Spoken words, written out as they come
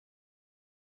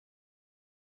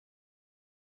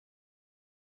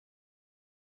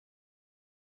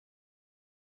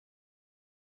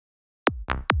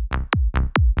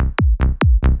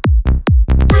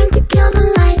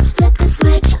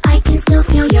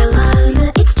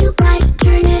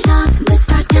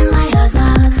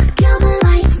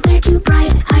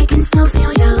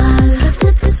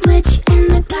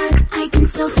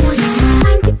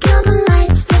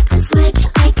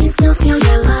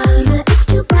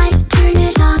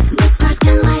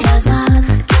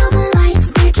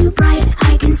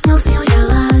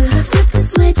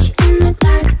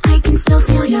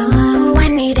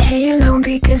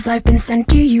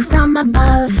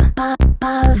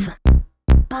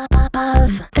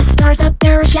stars out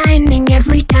there are shining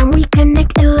every time we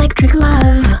connect. Electric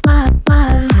love, love,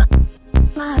 love,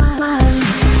 love, love.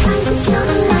 Time to kill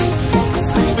the lights, flip the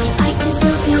switch, I can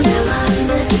still feel your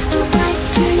love. It's too bright,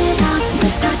 turn it off, the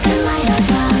stars can light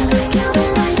us up. Kill the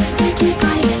lights, they're too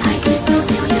bright, I can still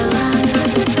feel your love.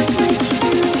 Flip the switch,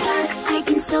 in the dark, I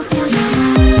can still feel your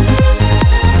love.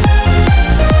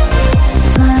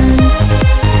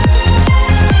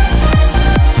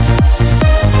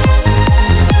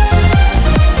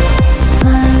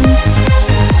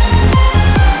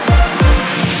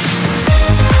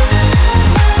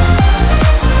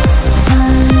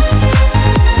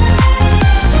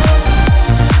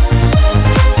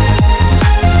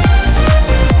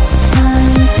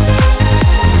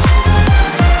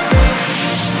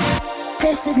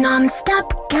 This is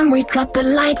non-stop, can we drop the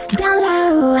lights down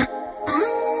low?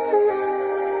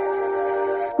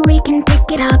 We can pick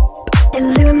it up,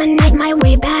 illuminate my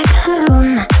way back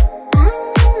home.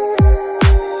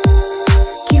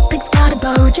 Cupid's got a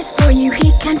bow just for you,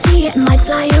 he can't see it, might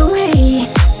fly away.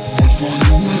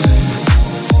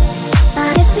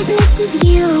 But if it misses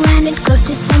you and it goes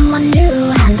to someone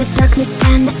new, and the darkness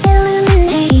can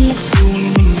illuminate.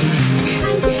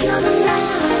 Time to kill the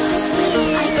lights, flip the switch,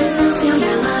 I can still feel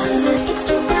your love. It's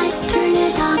too bright, turn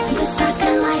it off, the stars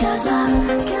can light us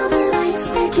up. Kill the lights,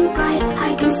 they're too bright,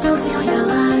 I can still feel your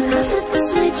love. Flip the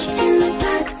switch, in the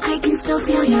dark, I can still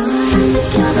feel your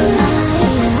love. Kill the lights.